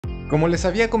Como les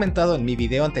había comentado en mi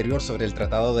video anterior sobre el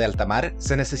Tratado de Alta Mar,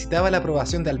 se necesitaba la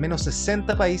aprobación de al menos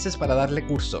 60 países para darle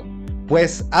curso.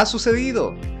 Pues ha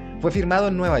sucedido. Fue firmado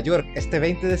en Nueva York este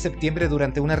 20 de septiembre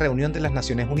durante una reunión de las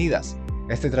Naciones Unidas.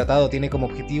 Este tratado tiene como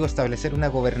objetivo establecer una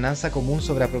gobernanza común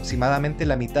sobre aproximadamente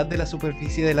la mitad de la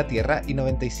superficie de la Tierra y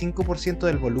 95%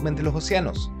 del volumen de los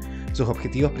océanos. Sus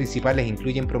objetivos principales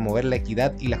incluyen promover la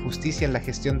equidad y la justicia en la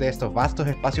gestión de estos vastos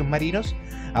espacios marinos,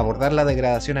 abordar la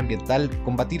degradación ambiental,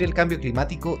 combatir el cambio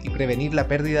climático y prevenir la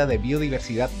pérdida de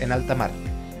biodiversidad en alta mar.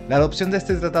 La adopción de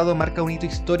este tratado marca un hito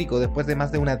histórico después de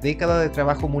más de una década de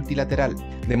trabajo multilateral,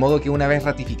 de modo que una vez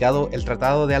ratificado, el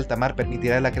Tratado de Alta Mar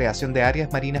permitirá la creación de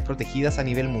áreas marinas protegidas a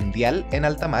nivel mundial en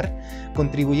alta mar,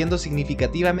 contribuyendo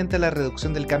significativamente a la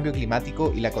reducción del cambio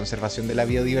climático y la conservación de la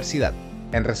biodiversidad.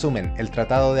 En resumen, el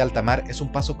Tratado de Alta Mar es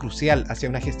un paso crucial hacia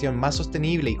una gestión más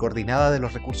sostenible y coordinada de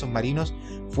los recursos marinos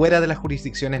fuera de las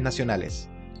jurisdicciones nacionales.